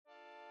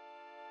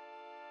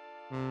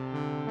Greetings,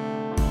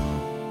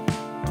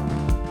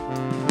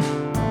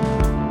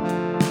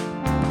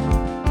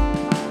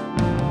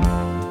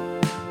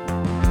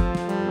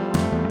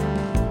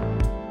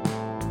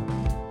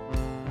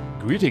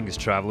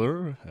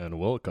 traveler, and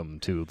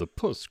welcome to the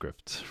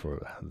Postscript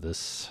for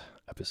this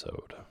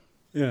episode.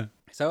 Yeah.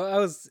 So I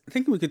was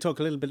thinking we could talk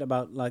a little bit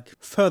about like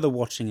further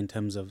watching in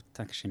terms of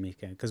Takashi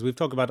Miike, because we've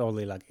talked about all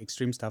the like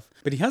extreme stuff,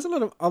 but he has a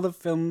lot of other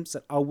films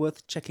that are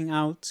worth checking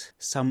out.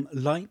 Some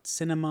light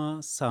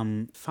cinema,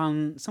 some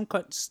fun, some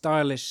quite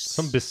stylish,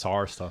 Some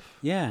bizarre stuff.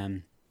 Yeah.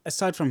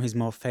 Aside from his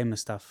more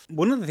famous stuff,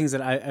 one of the things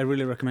that I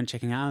really recommend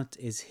checking out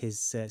is his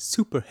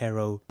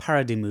superhero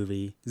parody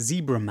movie,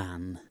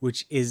 Zebraman,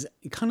 which is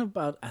kind of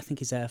about, I think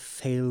he's a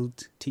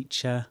failed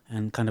teacher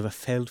and kind of a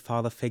failed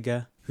father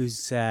figure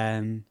who's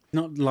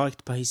not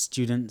liked by his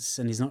students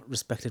and he's not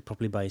respected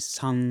properly by his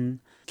son.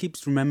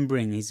 Keeps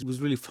remembering he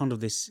was really fond of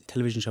this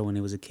television show when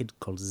he was a kid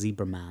called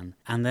Zebraman.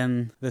 And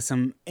then there's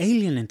some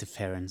alien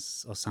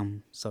interference or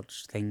some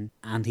such thing,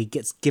 and he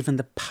gets given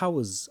the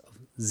powers of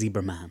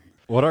Zebraman.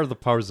 What are the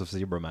powers of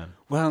Zebraman?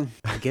 Well,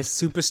 I guess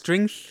super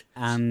strength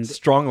and...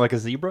 Strong like a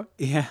zebra?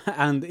 Yeah,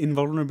 and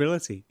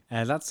invulnerability.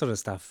 That sort of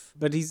stuff.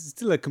 But he's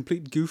still a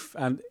complete goof,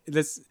 and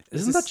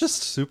Isn't that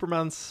just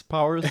Superman's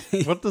powers?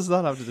 What does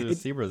that have to do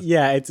with zebras?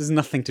 Yeah, it has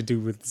nothing to do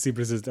with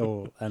zebras at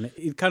all. And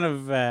it kind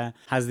of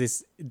has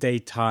this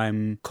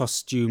daytime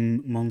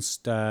costume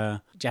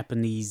monster,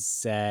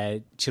 Japanese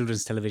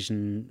children's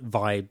television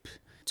vibe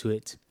to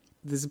it.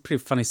 There's a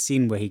pretty funny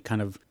scene where he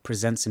kind of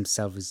presents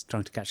himself as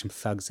trying to catch some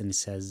thugs, and he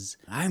says,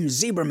 "I'm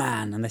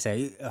Zebraman," and they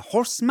say, "A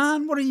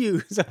horseman? What are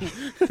you?" So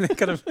they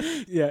kind of,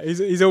 yeah,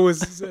 he's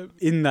always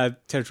in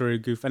that territory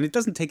of goof, and it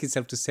doesn't take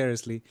itself too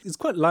seriously. It's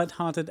quite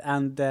lighthearted,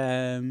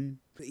 and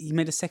he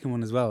made a second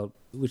one as well,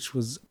 which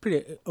was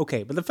pretty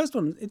okay. But the first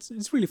one,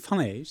 it's really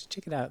funny. You should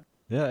check it out.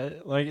 Yeah,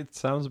 like it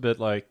sounds a bit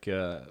like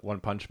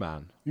One Punch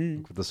Man,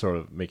 with the sort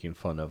of making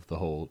fun of the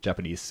whole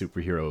Japanese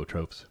superhero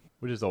tropes.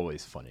 Which is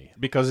always funny.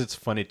 Because it's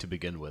funny to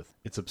begin with.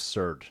 It's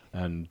absurd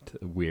and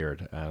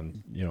weird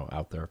and,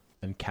 out there.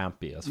 And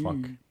campy as fuck.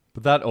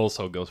 But that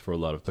also goes for a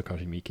lot of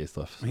Takashi Miike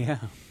stuff. Yeah.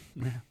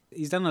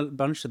 He's done a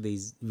bunch of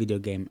these video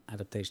game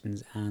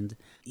adaptations, and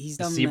he's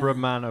done... Is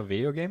Zebraman a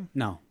video game?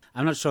 No.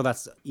 I'm not sure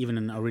that's even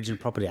an original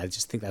property. I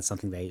just think that's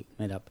something they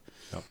made up.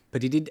 Oh.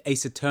 But he did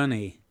Ace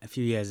Attorney a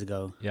few years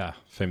ago. Yeah,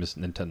 famous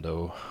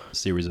Nintendo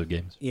series of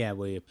games. Yeah,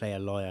 where you play a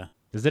lawyer.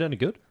 Is it any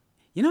good?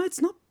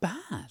 It's not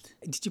bad.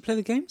 Did you play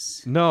the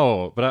games?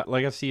 No, but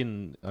I've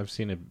seen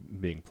it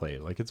being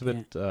played. Like it's a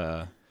bit.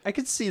 Yeah. I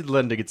could see it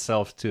lending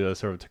itself to a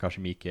sort of Takashi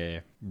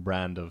Miike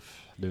brand of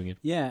doing it.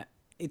 Yeah,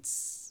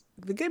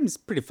 the game is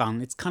pretty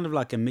fun. It's kind of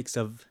like a mix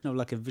of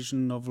like a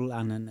visual novel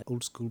and an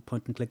old school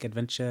point and click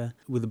adventure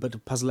with a bit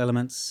of puzzle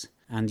elements.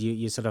 And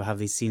you sort of have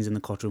these scenes in the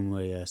courtroom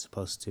where you're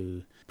supposed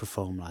to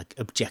perform like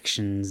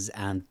objections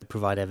and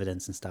provide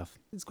evidence and stuff.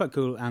 It's quite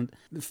cool. And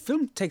the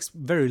film takes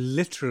very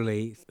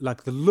literally,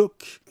 like the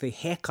look, the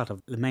haircut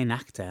of the main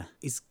actor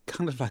is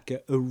kind of like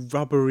a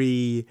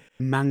rubbery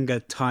manga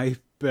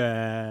type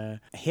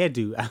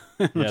hairdo.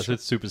 Yeah, so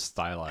it's super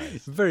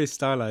stylized. Very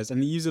stylized.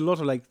 And you use a lot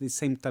of like the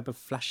same type of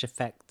flash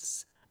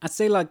effects. I'd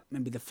say like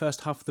maybe the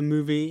first half of the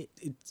movie,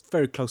 it's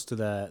very close to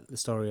the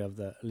story of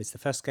at least the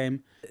first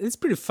game. It's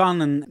pretty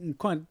fun and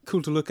quite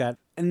cool to look at.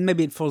 And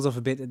maybe it falls off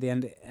a bit at the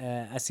end,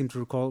 I seem to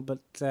recall. But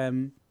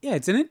yeah,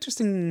 it's an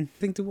interesting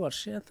thing to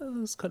watch. Yeah, I thought it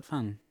was quite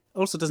fun.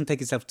 Also doesn't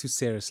take itself too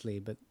seriously,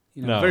 but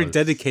very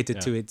dedicated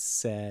to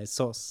its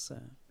source.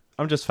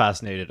 I'm just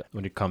fascinated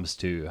when it comes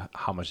to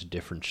how much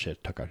different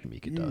shit Takashi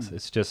Miike does.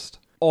 It's just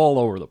all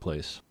over the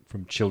place.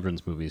 From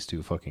children's movies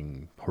to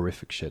fucking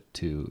horrific shit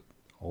to...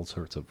 all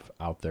sorts of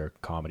out there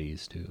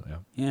comedies too.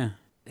 Yeah.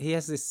 He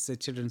has this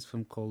children's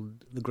film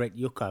called The Great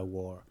Yokai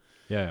War.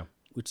 Yeah.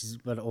 Which is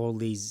about all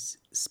these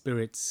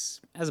spirits.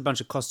 It has a bunch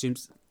of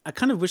costumes. I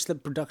kind of wish the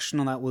production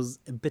on that was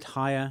a bit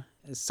higher.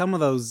 Some of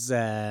those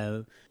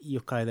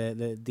yokai,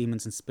 the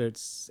demons and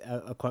spirits,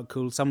 are quite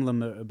cool. Some of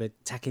them are a bit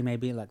tacky,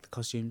 maybe, like the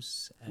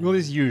costumes. Well,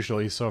 he's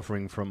usually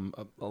suffering from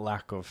a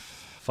lack of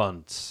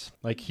funds.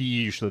 Like, he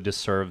usually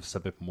deserves a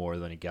bit more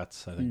than he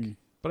gets, I think.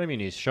 But I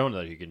mean, he's shown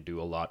that he can do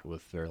a lot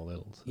with very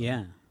little. So.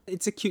 Yeah.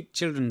 It's a cute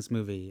children's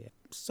movie.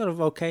 Sort of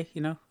okay,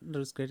 not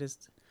as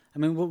greatest. I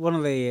mean, one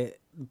of the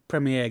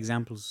premier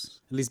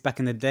examples, at least back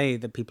in the day,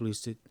 that people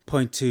used to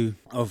point to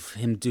of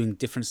him doing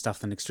different stuff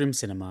than extreme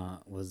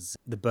cinema was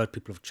The Bird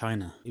People of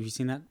China. Have you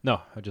seen that? No,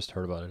 I just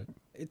heard about it.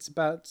 It's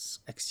about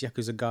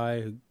ex-Yakuza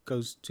guy who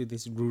goes to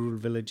this rural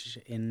village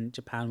in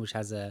Japan, which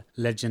has a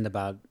legend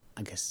about,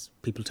 I guess,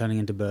 people turning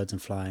into birds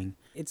and flying.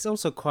 It's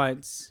also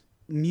quite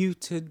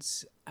muted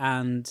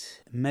and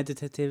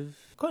meditative.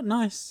 Quite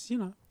nice,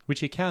 Which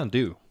he can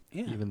do,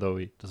 yeah. Even though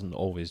he doesn't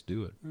always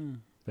do it.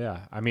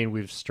 Yeah, I mean,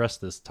 we've stressed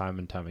this time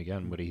and time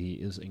again, but he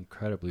is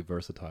incredibly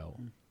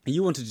versatile.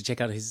 You wanted to check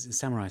out his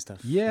samurai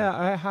stuff. Yeah,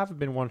 I have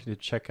been wanting to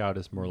check out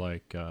his more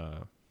like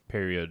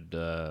period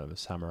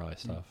samurai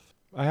stuff.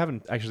 I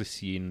haven't actually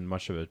seen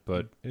much of it,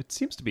 but it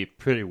seems to be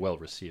pretty well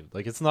received.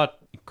 Like, it's not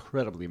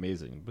incredibly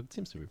amazing, but it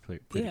seems to be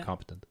pretty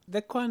competent.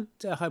 They're quite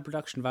high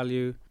production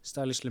value,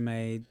 stylishly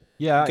made,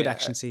 Yeah, good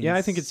action scenes. Yeah,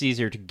 I think it's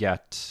easier to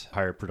get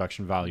higher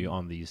production value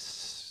on these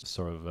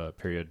sort of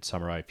period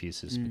samurai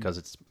pieces because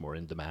it's more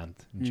in demand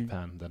in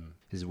Japan than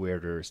his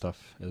weirder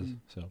stuff is.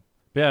 So,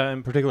 but yeah,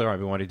 in particular, I've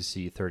been wanting to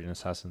see 13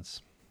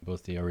 Assassins,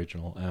 both the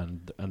original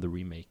and the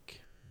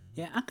remake.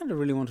 Yeah, I kind of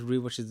really want to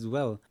rewatch it as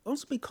well.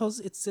 Also because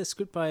it's a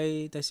script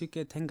by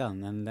Daisuke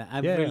Tengan, and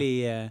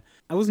I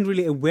wasn't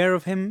really aware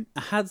of him.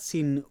 I had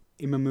seen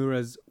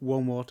Imamura's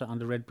Warm Water on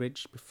the Red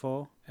Bridge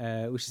before,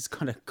 which is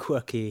kind of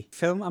quirky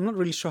film. I'm not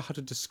really sure how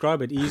to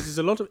describe it. He uses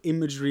a lot of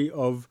imagery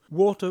of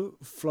water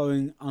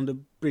flowing under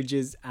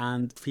bridges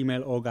and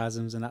female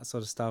orgasms and that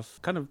sort of stuff.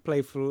 Kind of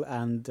playful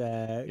and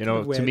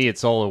to me,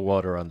 it's all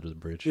water under the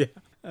bridge. Yeah.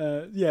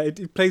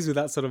 It plays with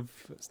that sort of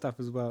stuff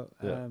as well.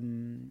 Yeah.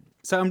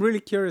 So I'm really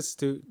curious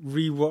to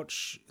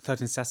rewatch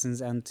 13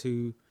 Assassins and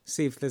to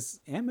see if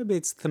maybe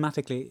it's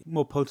thematically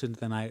more potent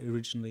than I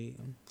originally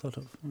thought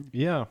of.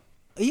 Yeah.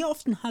 He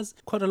often has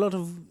quite a lot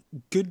of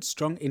good,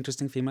 strong,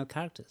 interesting female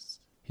characters.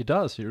 He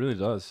does. He really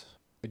does.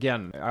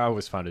 Again, I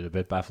always found it a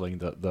bit baffling,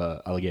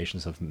 the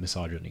allegations of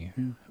misogyny,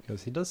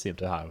 because he does seem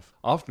to have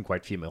often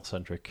quite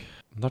female-centric,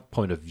 not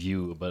point of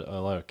view, but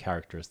a lot of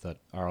characters that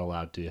are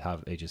allowed to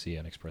have agency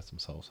and express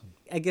themselves.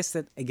 I guess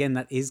that, again,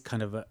 that is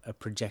kind of a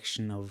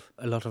projection of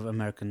a lot of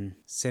American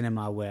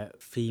cinema where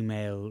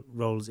female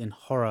roles in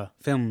horror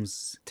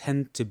films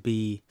tend to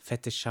be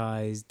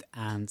fetishized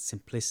and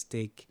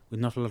simplistic, with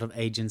not a lot of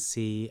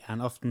agency,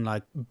 and often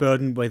like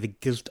burdened by the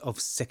guilt of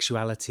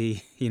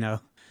sexuality,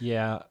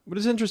 Yeah, but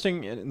it's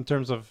interesting in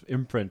terms of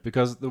imprint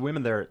because the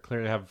women there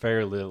clearly have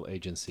very little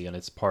agency and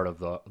it's part of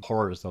the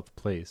horrors of the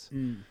place.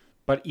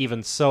 But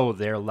even so,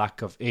 their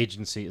lack of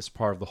agency is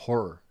part of the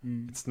horror.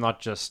 It's not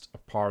just a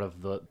part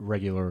of the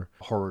regular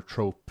horror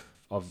trope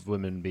of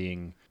women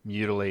being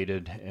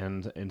mutilated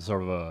and in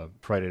sort of a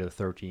Friday the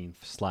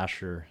 13th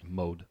slasher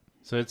mode.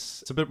 So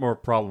it's a bit more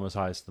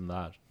problematized than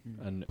that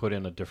and put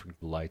in a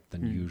different light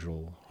than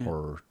usual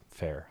horror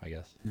fare, I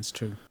guess. That's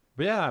true.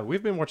 But yeah,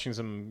 we've been watching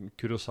some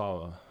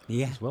Kurosawa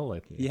as well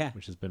lately,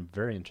 which has been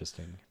very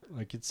interesting.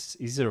 Like, it's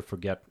easy to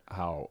forget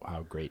how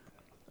great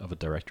of a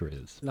director he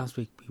is. Last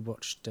week we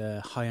watched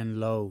High and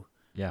Low.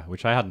 Yeah,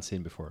 which I hadn't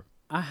seen before.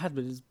 I had,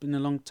 but it's been a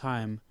long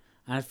time.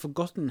 And I'd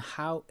forgotten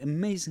how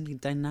amazingly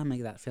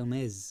dynamic that film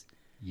is.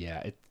 Yeah,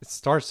 it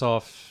starts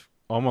off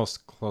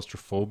almost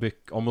claustrophobic,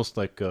 almost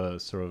like a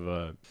sort of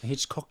a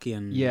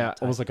Hitchcockian. Yeah,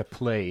 type. almost like a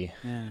play.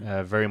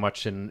 Yeah. Very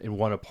much in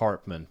one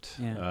apartment.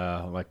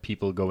 Yeah. Like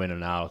people go in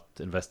and out,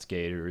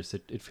 investigators.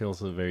 It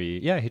feels a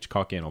very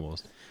Hitchcockian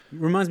almost.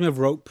 Reminds me of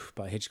Rope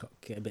by Hitchcock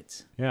a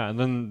bit. Yeah, and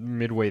then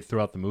midway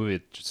throughout the movie,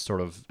 it just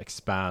sort of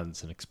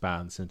expands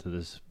into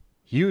this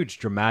huge,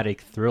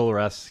 dramatic,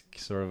 thriller-esque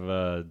sort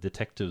of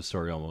detective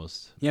story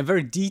almost. Yeah,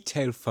 very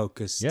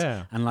detail-focused.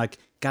 Yeah. And like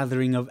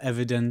gathering of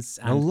evidence.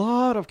 And a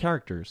lot of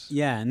characters.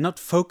 Yeah, not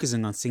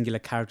focusing on singular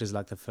characters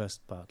like the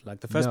first part.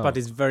 Like the first part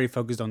is very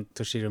focused on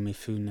Toshiro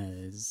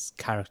Mifune's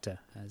character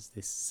as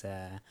this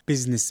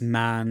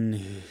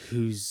businessman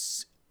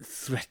who's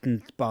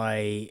threatened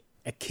by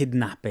a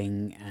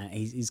kidnapping.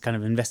 He's kind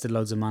of invested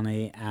loads of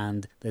money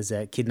and there's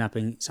a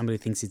kidnapping. Somebody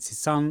thinks it's his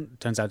son.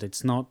 Turns out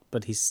it's not,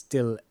 but he's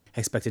still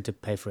expected to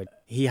pay for it.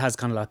 He has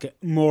kind of like a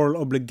moral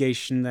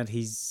obligation that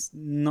he's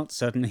not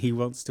certain he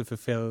wants to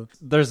fulfill.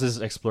 There's this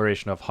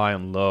exploration of high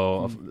and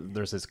low.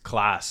 There's this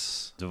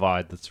class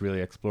divide that's really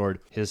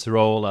explored. His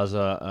role as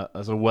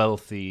a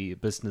wealthy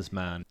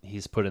businessman,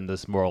 he's put in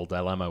this moral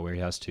dilemma where he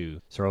has to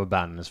sort of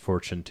abandon his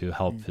fortune to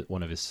help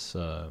one of his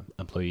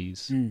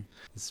employees.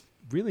 It's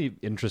really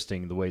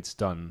interesting the way it's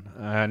done,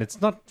 and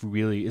it's not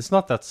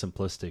that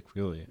simplistic,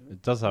 really.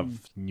 It does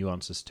have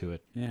nuances to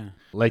it. Yeah,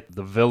 like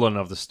the villain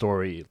of the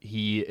story,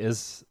 he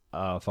is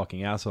a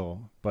fucking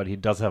asshole, but he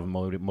does have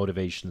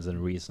motivations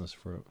and reasons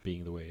for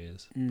being the way he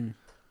is. And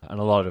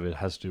a lot of it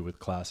has to do with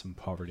class and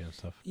poverty and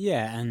stuff.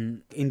 Yeah,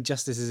 and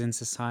injustices in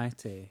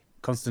society.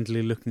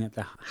 Constantly looking at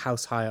the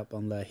house high up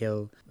on the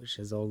hill, which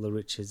has all the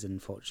riches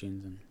and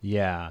fortunes. And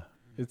yeah,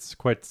 it's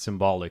quite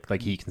symbolic.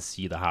 Like, he can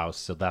see the house,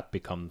 so that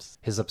becomes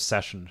his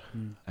obsession.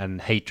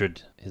 And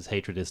hatred. His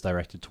hatred is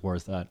directed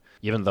towards that,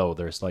 even though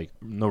there's like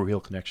no real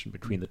connection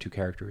between the two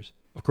characters.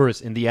 Of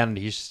course, in the end,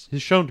 he's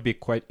shown to be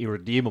quite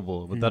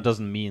irredeemable, but that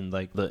doesn't mean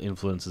like the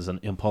influences and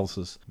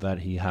impulses that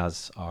he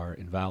has are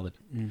invalid.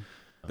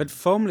 But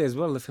formally as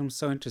well, the film's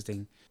so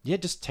interesting. Yeah,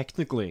 just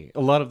technically,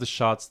 a lot of the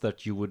shots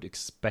that you would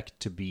expect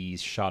to be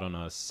shot on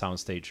a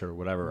soundstage or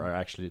whatever are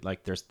actually,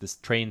 like, there's this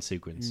train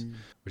sequence,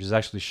 which is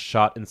actually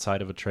shot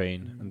inside of a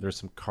train, and there's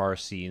some car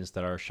scenes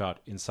that are shot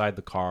inside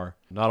the car.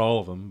 Not all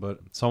of them, but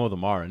some of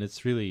them are, and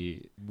it's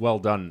really well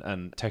done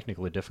and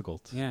technically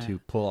difficult to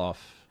pull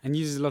off. And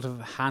uses a lot of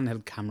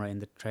handheld camera in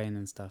the train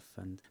and stuff.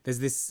 And there's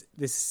this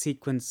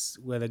sequence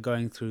where they're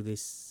going through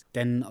this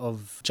den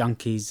of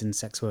junkies and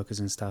sex workers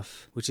and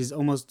stuff, which is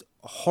almost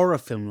horror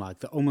film-like.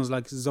 They're almost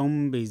like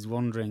zombies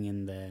wandering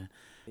in there.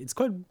 It's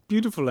quite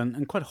beautiful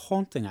and quite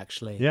haunting,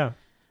 actually. Yeah.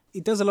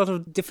 It does a lot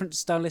of different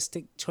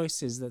stylistic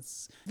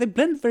choices. They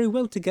blend very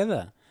well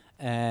together.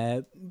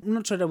 I'm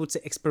not sure I would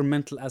say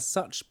experimental as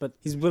such, but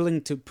he's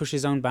willing to push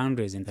his own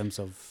boundaries in terms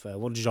of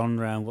what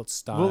genre and what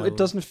style. Well, it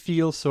doesn't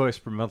feel so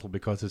experimental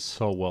because it's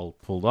so well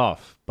pulled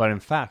off. But in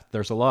fact,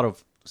 there's a lot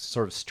of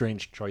sort of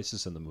strange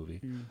choices in the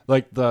movie.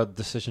 Like the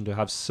decision to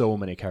have so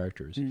many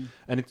characters.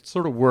 And it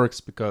sort of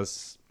works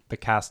because the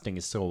casting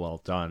is so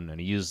well done,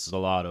 and he uses a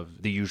lot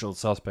of the usual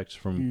suspects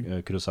from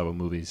Kurosawa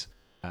movies.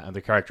 And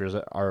the characters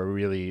are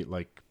really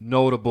like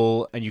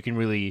notable, and you can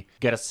really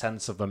get a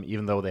sense of them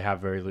even though they have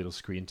very little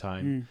screen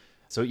time.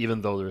 So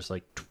even though there's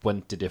like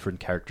 20 different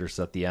characters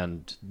at the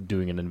end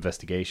doing an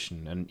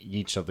investigation, and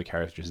each of the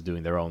characters is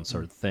doing their own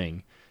sort of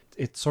thing,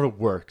 it sort of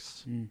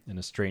works in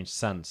a strange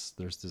sense.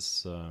 There's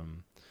this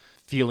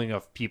feeling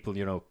of people,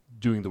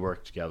 doing the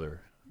work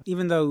together.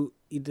 Even though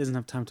he doesn't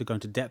have time to go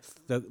into depth,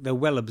 they're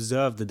well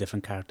observed, the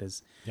different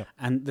characters. Yep.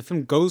 And the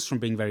film goes from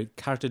being very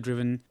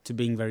character-driven to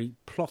being very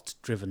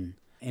plot-driven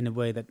in a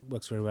way that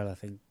works very well, I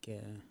think.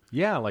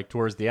 Yeah, like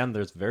towards the end,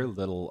 there's very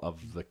little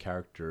of the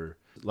character.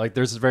 Like,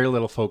 there's very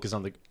little focus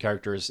on the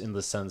characters in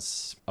the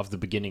sense of the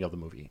beginning of the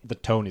movie. The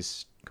tone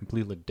is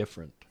completely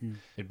different.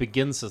 It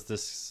begins as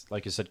this,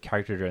 like you said,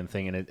 character-driven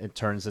thing, and it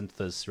turns into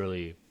this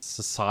really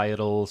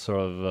societal sort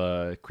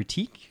of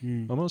critique,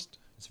 almost.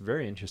 It's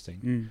very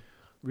interesting.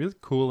 Really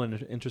cool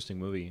and interesting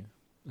movie.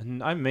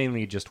 And I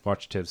mainly just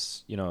watched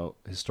his,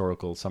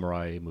 historical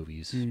samurai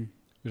movies.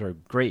 Which are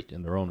great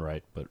in their own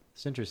right, but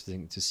it's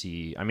interesting to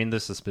see. I mean,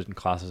 this has been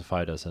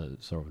classified as a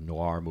sort of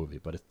noir movie,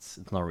 but it's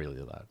not really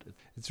that.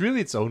 It's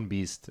really its own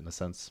beast in a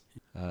sense.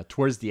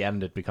 Towards the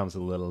end, it becomes a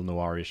little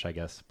noirish, I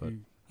guess. But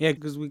yeah,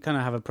 because we kind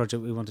of have a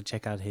project. We want to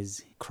check out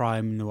his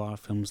crime noir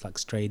films like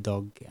Stray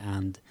Dog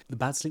and The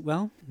Bad Sleep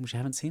Well, which I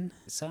haven't seen.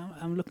 So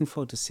I'm looking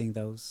forward to seeing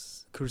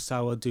those.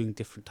 Kurosawa doing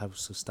different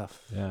types of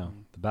stuff. Yeah,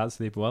 The Bad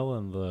Sleep Well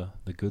and the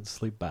Good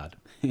Sleep Bad.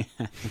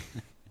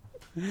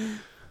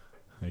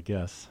 I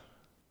guess.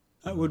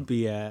 That would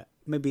be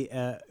maybe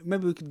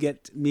we could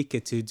get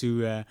Miike to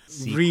do a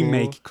Sequel?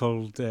 remake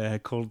called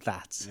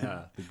that.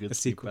 Yeah, The Good A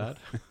Sleep sequel. Bad.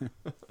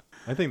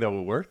 I think that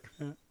would work.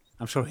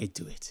 I'm sure he'd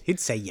do it. He'd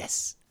say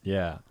yes.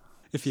 Yeah.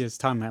 If he has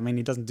time. I mean,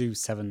 he doesn't do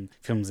 7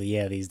 films a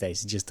year these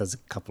days. He just does a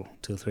couple,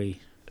 2 or 3.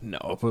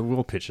 No, but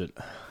we'll pitch it.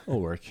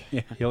 It'll work.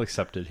 Yeah. He'll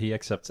accept it. He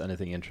accepts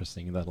anything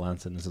interesting that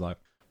lands in his life.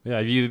 Yeah,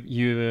 have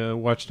you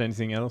watched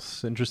anything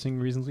else interesting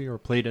recently or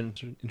played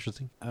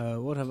interesting?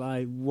 What have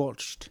I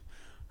watched?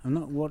 I've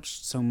not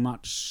watched so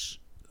much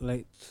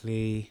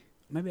lately.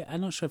 Maybe I'm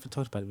not sure if I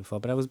talked about it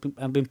before, but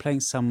I've been playing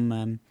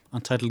some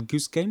Untitled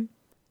Goose Game.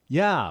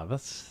 Yeah,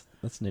 that's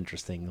an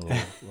interesting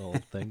little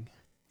thing.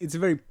 It's a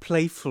very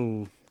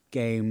playful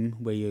game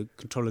where you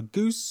control a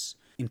goose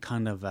in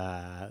kind of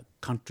a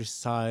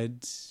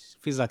countryside.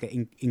 Feels like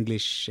an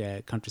English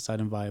countryside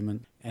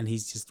environment, and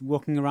he's just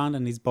walking around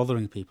and he's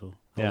bothering people.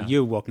 Yeah. Or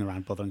you're walking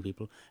around bothering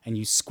people, and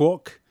you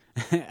squawk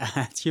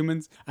at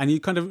humans, and you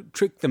kind of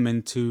trick them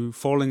into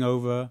falling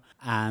over,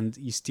 and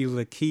you steal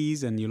their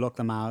keys and you lock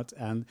them out.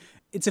 And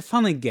it's a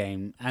funny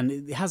game, and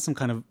it has some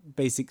kind of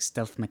basic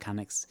stealth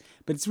mechanics,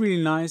 but it's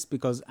really nice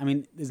because, I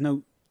mean, there's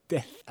no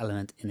death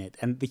element in it,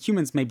 and the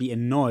humans may be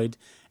annoyed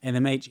and they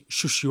may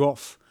shush you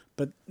off,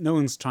 but no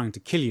one's trying to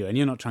kill you, and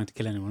you're not trying to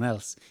kill anyone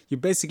else. You're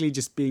basically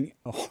just being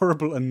a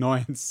horrible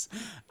annoyance.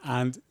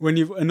 And when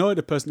you've annoyed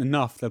a person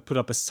enough, they'll put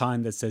up a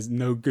sign that says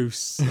 "No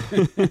goose."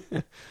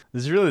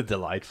 It's really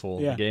delightful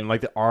game.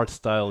 Like, the art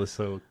style is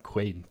so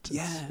quaint.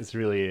 Yeah. It's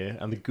really,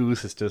 and the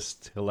goose is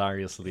just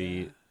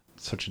hilariously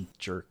such a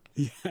jerk.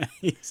 Yeah,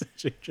 he's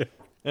such a jerk.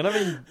 And I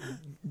mean,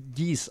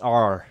 geese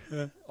are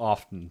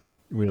often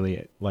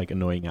really like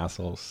annoying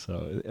assholes.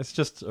 So it's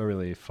just a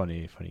really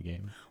funny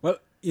game. Well,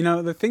 you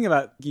know, the thing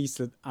about geese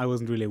that I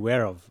wasn't really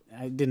aware of,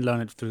 I didn't learn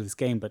it through this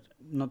game, but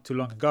not too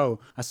long ago,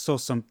 I saw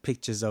some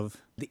pictures of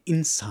the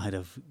inside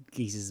of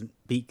geese's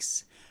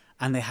beaks,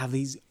 and they have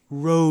these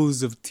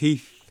rows of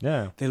teeth.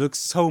 Yeah. They look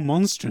so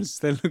monstrous.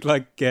 They look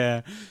like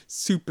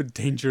super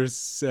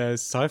dangerous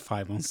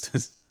sci-fi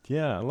monsters.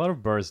 Yeah, a lot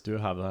of birds do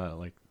have that,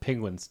 like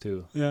penguins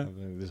too. Yeah.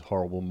 Have this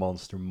horrible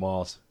monster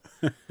maws.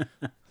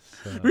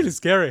 So, Really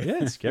scary.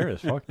 yeah, it's scary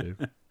as fuck, dude.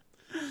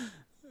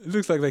 It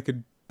looks like they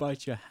could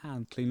bite your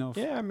hand clean off.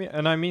 Yeah,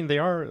 I mean, they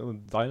are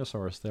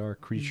dinosaurs. They are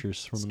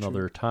creatures from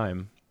another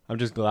time. I'm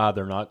just glad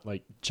they're not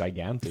like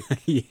gigantic.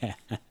 Yeah.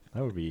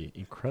 That would be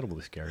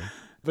incredibly scary.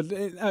 But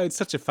it's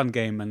such a fun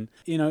game, and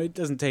you know, it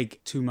doesn't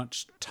take too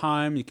much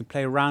time. You can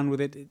play around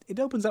with it. It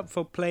opens up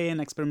for play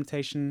and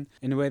experimentation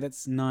in a way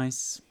that's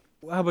nice.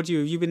 How about you?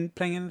 Have you been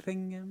playing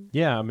anything?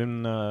 Yeah, I've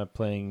been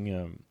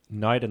playing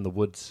Night in the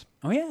Woods.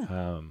 Oh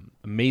yeah.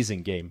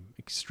 Amazing game,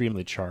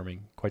 extremely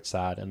charming, quite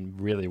sad, and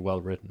really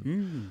well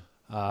written.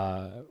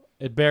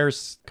 It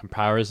bears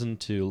comparison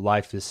to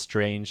Life is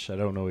Strange. I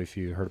don't know if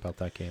you heard about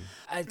that game.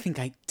 I think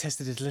I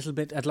tested it a little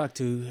bit. I'd like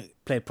to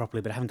play it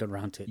properly, but I haven't got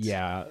around to it.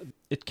 Yeah,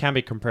 it can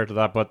be compared to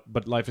that,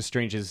 but Life is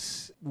Strange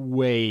is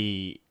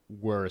way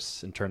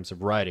worse in terms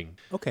of writing.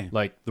 Okay.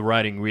 Like, the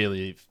writing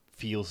really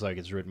feels like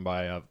it's written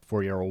by a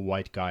 4-year-old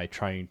white guy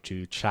trying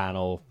to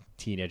channel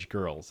teenage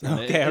girls. And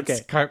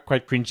it's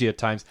quite cringy at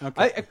times.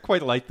 Okay. I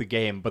quite like the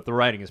game, but the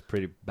writing is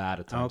pretty bad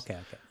at times. Okay.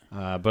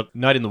 But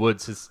Night in the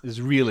Woods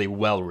is really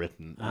well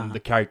written, and the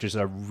characters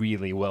are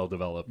really well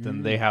developed,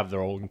 and they have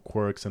their own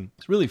quirks, and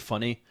it's really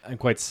funny and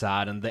quite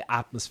sad, and the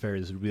atmosphere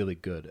is really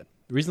good.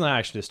 The reason I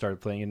actually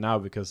started playing it now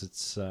because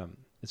it's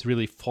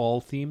really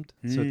fall themed,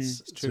 so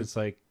it's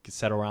like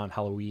set around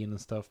Halloween and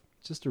stuff.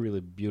 It's just a really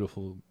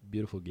beautiful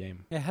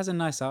game. It has a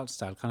nice art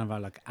style, kind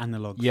of like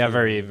analog. Yeah, feel.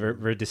 very, very,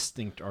 very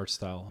distinct art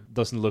style.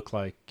 Doesn't look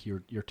like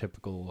your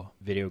typical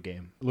video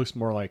game. It looks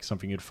more like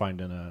something you'd find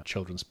in a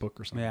children's book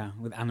or something. Yeah,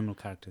 with animal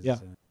characters. Yeah,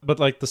 but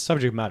like the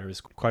subject matter is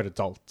quite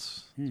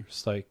adult.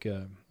 It's like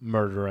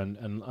murder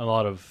and a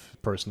lot of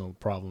personal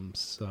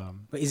problems.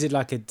 But is it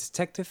like a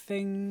detective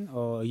thing,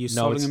 or are you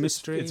solving a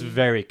mystery? It's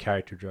very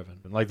character driven.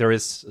 Like there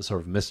is a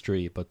sort of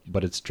mystery,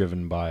 but it's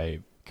driven by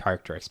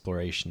character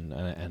exploration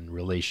and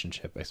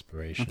relationship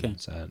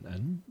explorations,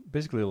 and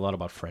basically a lot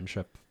about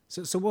friendship.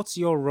 So what's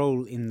your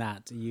role in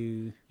that?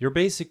 You're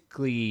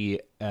basically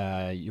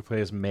you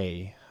play as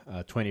May,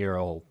 a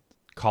 20-year-old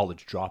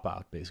college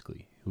dropout,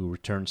 basically, who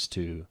returns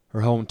to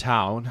her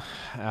hometown,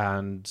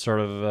 and sort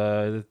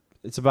of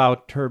it's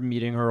about her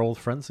meeting her old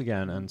friends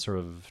again and sort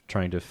of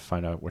trying to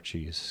find out what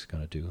she's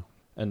gonna do,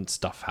 and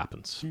stuff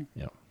happens.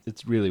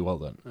 It's really well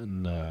done,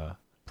 and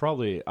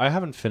probably I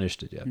haven't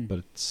finished it yet, but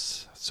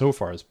it's so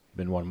far has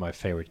been one of my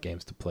favorite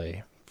games to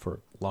play for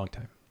a long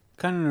time.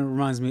 Kind of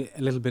reminds me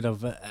a little bit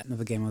of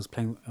another game I was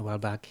playing a while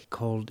back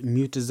called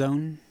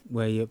Mutazone,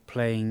 where you're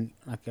playing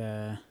like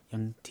a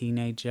young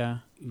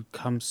teenager who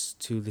comes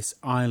to this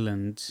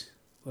island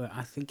where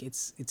I think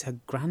it's her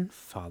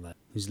grandfather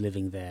who's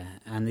living there,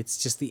 and it's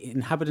just the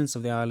inhabitants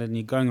of the island, and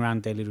you're going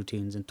around daily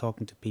routines and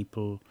talking to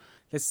people.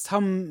 There's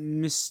some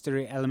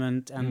mystery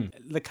element, and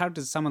the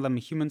characters, some of them are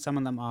human, some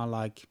of them are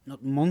like,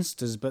 not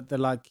monsters, but they're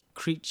like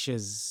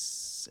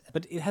creatures.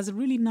 But it has a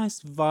really nice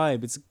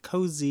vibe. It's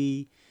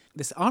cozy.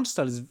 This art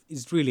style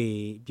is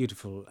really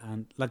beautiful,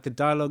 and like the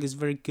dialogue is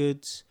very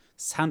good.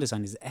 Sound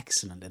design is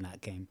excellent in that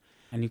game.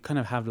 And you kind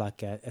of have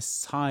like a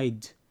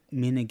side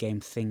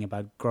minigame thing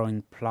about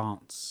growing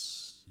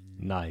plants.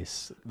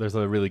 Nice. There's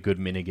a really good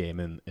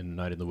minigame in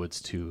Night in the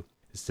Woods too.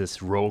 It's this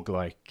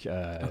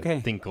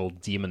roguelike thing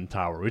called Demon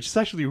Tower, which is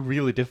actually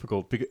really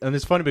difficult. And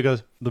it's funny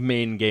because the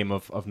main game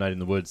of Night in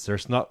the Woods,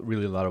 there's not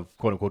really a lot of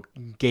quote-unquote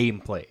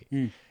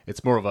gameplay.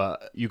 It's more of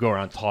you go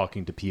around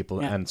talking to people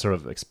and sort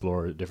of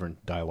explore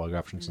different dialogue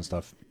options and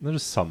stuff.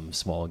 There's some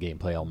small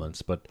gameplay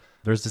elements, but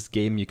there's this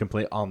game you can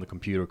play on the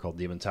computer called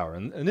Demon Tower,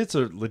 and it's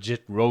a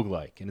legit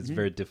roguelike, and it's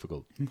very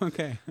difficult.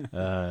 Okay.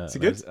 Is it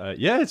good?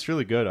 Yeah, it's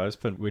really good. I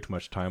spent way too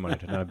much time on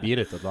it, and I beat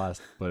it at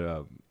last,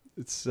 but...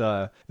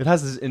 it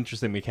has this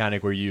interesting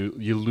mechanic where you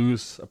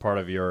lose a part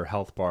of your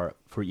health bar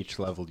for each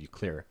level you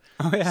clear.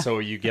 So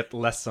you get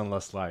less and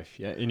less life,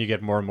 and you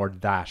get more and more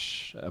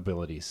dash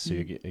abilities. So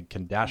you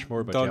can dash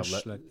more, but dodge,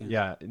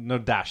 no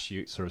dash.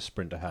 You sort of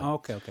sprint ahead.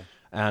 Okay.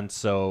 And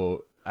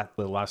so at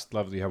the last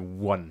level, you have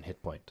 1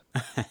 hit point.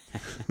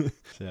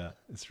 Yeah,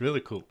 it's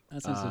really cool.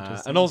 That sounds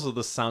interesting. And also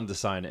the sound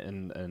design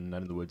in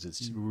Night in the Woods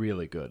is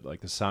really good.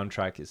 Like the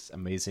soundtrack is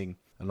amazing.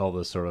 And all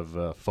the sort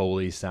of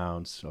Foley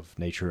sounds of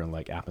nature and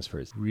like atmosphere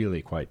is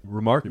really quite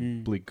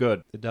remarkably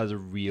good. It has a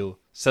real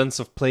sense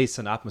of place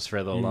and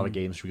atmosphere that a lot of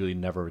games really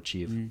never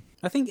achieve.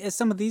 I think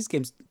some of these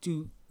games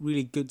do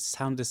really good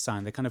sound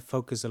design. They kind of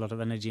focus a lot of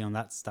energy on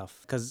that stuff,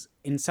 because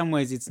in some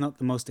ways it's not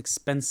the most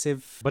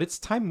expensive. But it's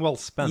time well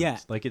spent. Yeah.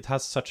 Like it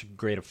has such a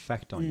great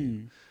effect on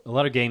you. A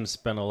lot of games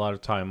spend a lot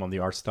of time on the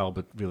art style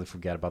but really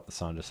forget about the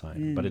sound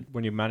design. But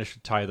when you manage to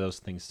tie those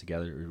things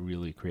together, it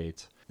really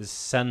creates this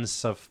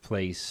sense of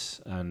place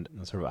and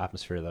sort of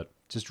atmosphere that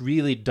just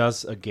really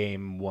does a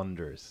game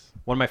wonders.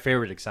 One of my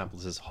favorite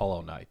examples is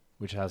Hollow Knight,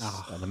 which has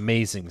an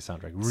amazing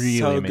soundtrack,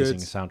 really amazing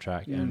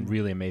soundtrack, and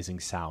really amazing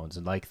sounds.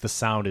 And like the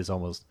sound is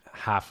almost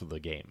half of the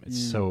game. It's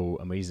so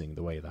amazing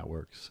the way that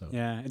works. So.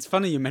 Yeah, it's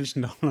funny you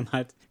mentioned Hollow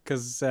Knight,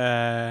 because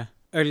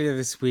earlier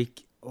this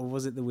week, or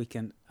was it the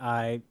weekend,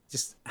 I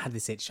just had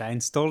this itch. I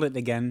installed it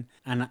again,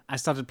 and I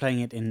started playing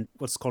it in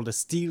what's called a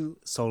Steel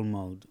Soul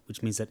mode,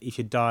 which means that if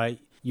you die,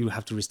 you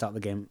have to restart the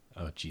game.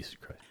 Oh, Jesus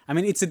Christ. I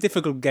mean, it's a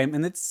difficult game,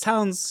 and it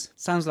sounds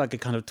like a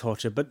kind of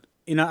torture, but,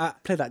 you know, I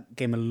play that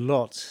game a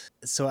lot,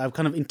 so I've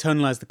kind of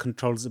internalized the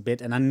controls a bit,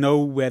 and I know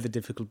where the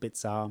difficult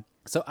bits are.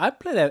 So I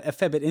played a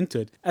fair bit into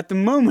it. At the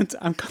moment,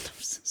 I'm kind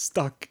of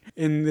stuck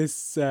in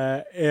this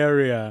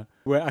area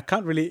where I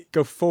can't really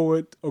go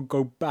forward or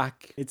go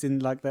back. It's in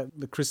like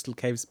the Crystal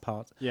Caves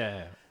part.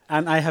 Yeah.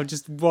 And I have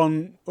just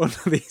one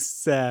of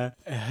these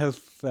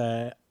health...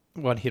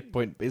 1 hit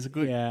point,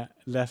 basically. Yeah,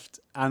 left.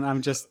 And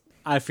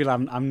I feel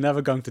I'm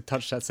never going to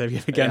touch that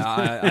save again.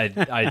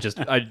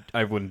 Yeah,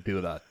 I wouldn't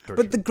do that.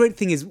 But the great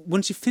thing is,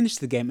 once you finish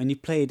the game and you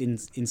play it in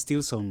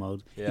Steel Soul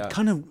mode, it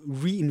kind of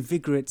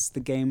reinvigorates the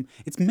game.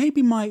 It's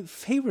maybe my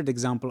favorite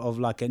example of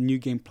like a New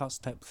Game Plus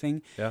type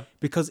thing. Yeah.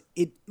 Because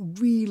it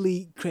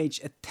really creates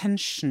a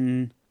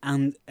tension,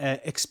 and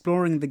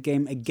exploring the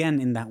game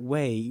again in that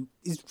way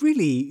is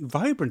really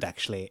vibrant,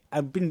 actually.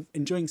 I've been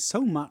enjoying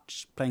so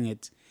much playing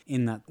it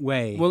in that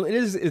way. Well, it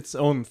is its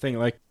own thing.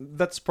 Like,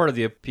 that's part of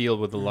the appeal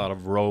with a lot of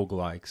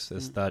roguelikes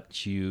is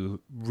that you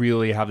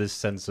really have this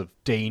sense of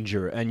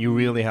danger, and you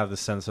really have the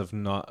sense of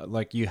not,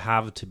 like, you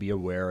have to be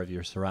aware of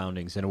your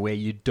surroundings in a way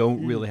you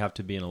don't really have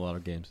to be in a lot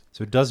of games.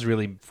 So it does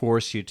really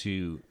force you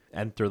to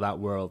enter that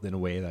world in a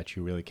way that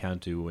you really can't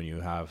do when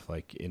you have,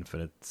 like,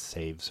 infinite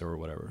saves or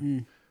whatever.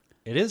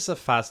 It is a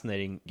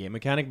fascinating game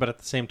mechanic, but at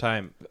the same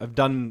time, I've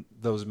done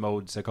those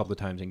modes a couple of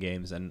times in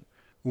games, and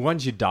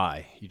once you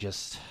die, you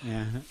just...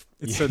 Yeah,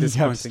 it's you so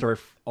disappointing. have to start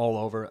all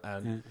over,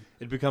 and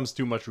it becomes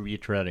too much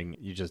retreading.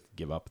 You just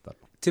give up at that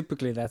point.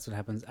 Typically, that's what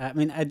happens. I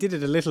mean, I did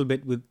it a little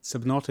bit with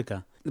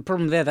Subnautica. The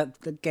problem there,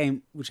 that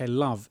game, which I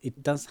love,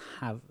 it does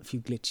have a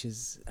few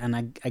glitches, and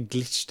I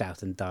glitched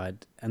out and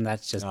died, and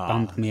that just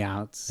bummed me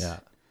out. Yeah.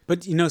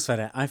 But you know,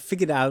 Sverre, I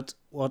figured out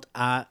what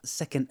our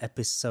second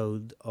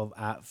episode of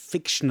our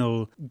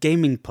fictional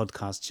gaming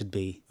podcast should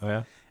be. Oh,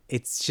 yeah?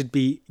 It should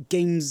be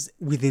games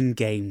within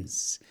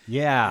games.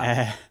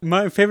 Yeah.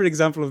 My favorite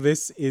example of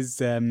this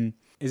is an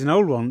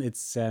old one.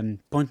 It's a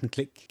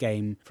point-and-click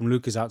game from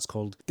LucasArts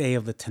called Day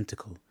of the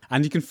Tentacle.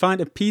 And you can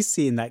find a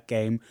PC in that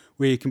game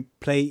where you can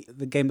play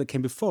the game that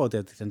came before Day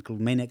of the Tentacle,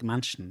 Maniac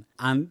Mansion.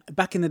 And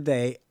back in the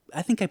day,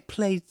 I think I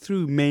played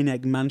through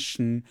Maniac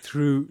Mansion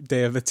through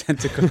Day of the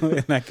Tentacle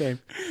in that game,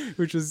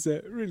 which was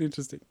really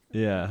interesting.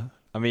 Yeah.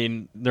 I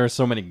mean, there are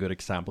so many good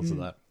examples of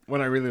that.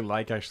 One I really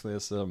like, actually,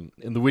 is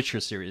in the Witcher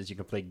series, you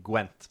can play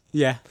Gwent.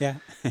 Yeah.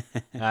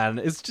 And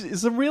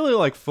it's a really,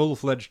 like,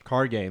 full-fledged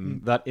card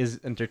game that is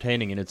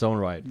entertaining in its own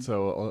right.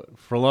 So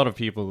for a lot of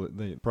people,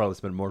 they probably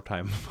spend more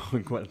time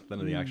on Gwent than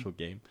in the actual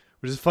game.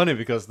 Which is funny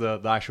because the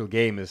actual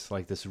game is,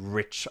 like, this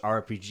rich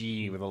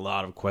RPG with a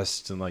lot of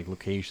quests and, like,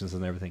 locations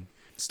and everything.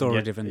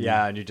 Story driven.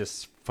 Yeah, and you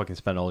just fucking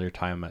spend all your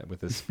time with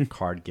this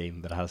card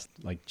game that has,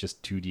 like,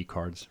 just 2D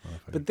cards.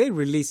 But they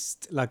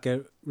released, like,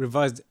 a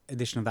revised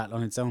edition of that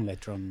on its own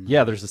later on.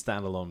 Yeah, there's a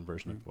standalone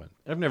version of Gwent.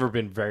 I've never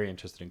been very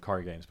interested in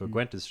card games, but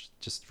Gwent is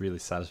just really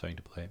satisfying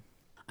to play.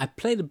 I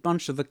played a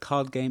bunch of the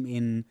card game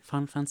in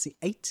Final Fantasy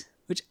VIII,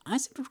 which I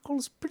seem to recall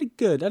is pretty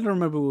good. I don't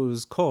remember what it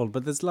was called,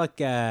 but there's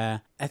like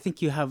I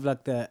think you have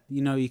like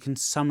you can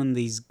summon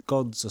these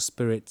gods or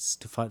spirits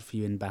to fight for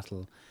you in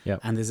battle. Yeah.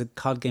 And there's a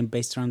card game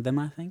based around them,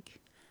 I think.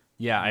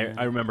 Yeah,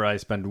 I remember I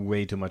spent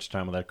way too much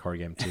time on that card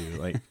game too.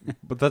 Like,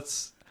 but I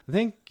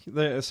think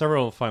there are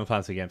several Final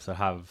Fantasy games that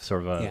have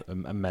sort of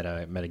a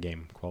meta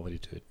game quality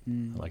to it,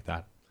 like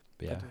that.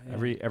 But yeah,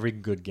 every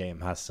good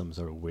game has some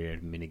sort of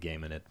weird mini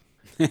game in it.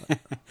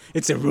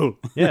 It's a rule.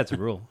 Yeah, it's a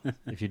rule.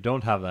 If you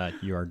don't have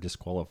that, you are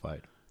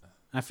disqualified.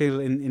 I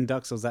feel in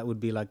Dark Souls that would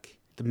be like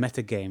the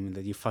meta game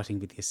that you're fighting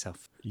with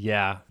yourself.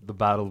 Yeah, the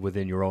battle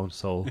within your own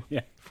soul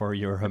for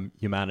your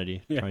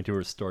humanity, trying to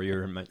restore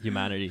your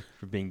humanity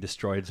for being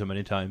destroyed so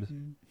many times.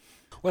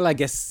 Well, I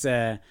guess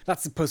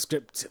that's the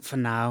postscript for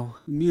now.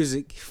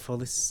 Music for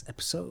this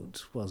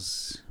episode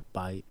was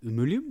by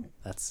Umulium.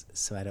 That's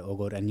Sverre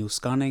Ågård and Joe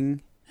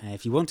Scarning.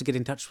 If you want to get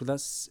in touch with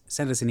us,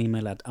 send us an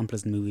email at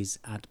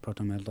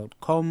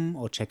unpleasantmovies@protonmail.com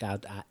or check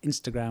out our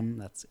Instagram.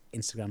 That's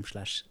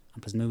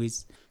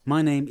Instagram/unpleasantmovies.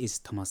 My name is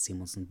Thomas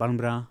Simonsen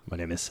Barnbra. My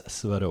name is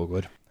Sverre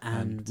Ågård.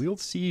 And we'll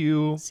see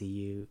you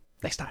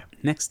next time.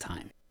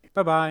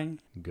 Bye-bye.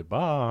 Goodbye.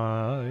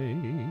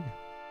 Goodbye.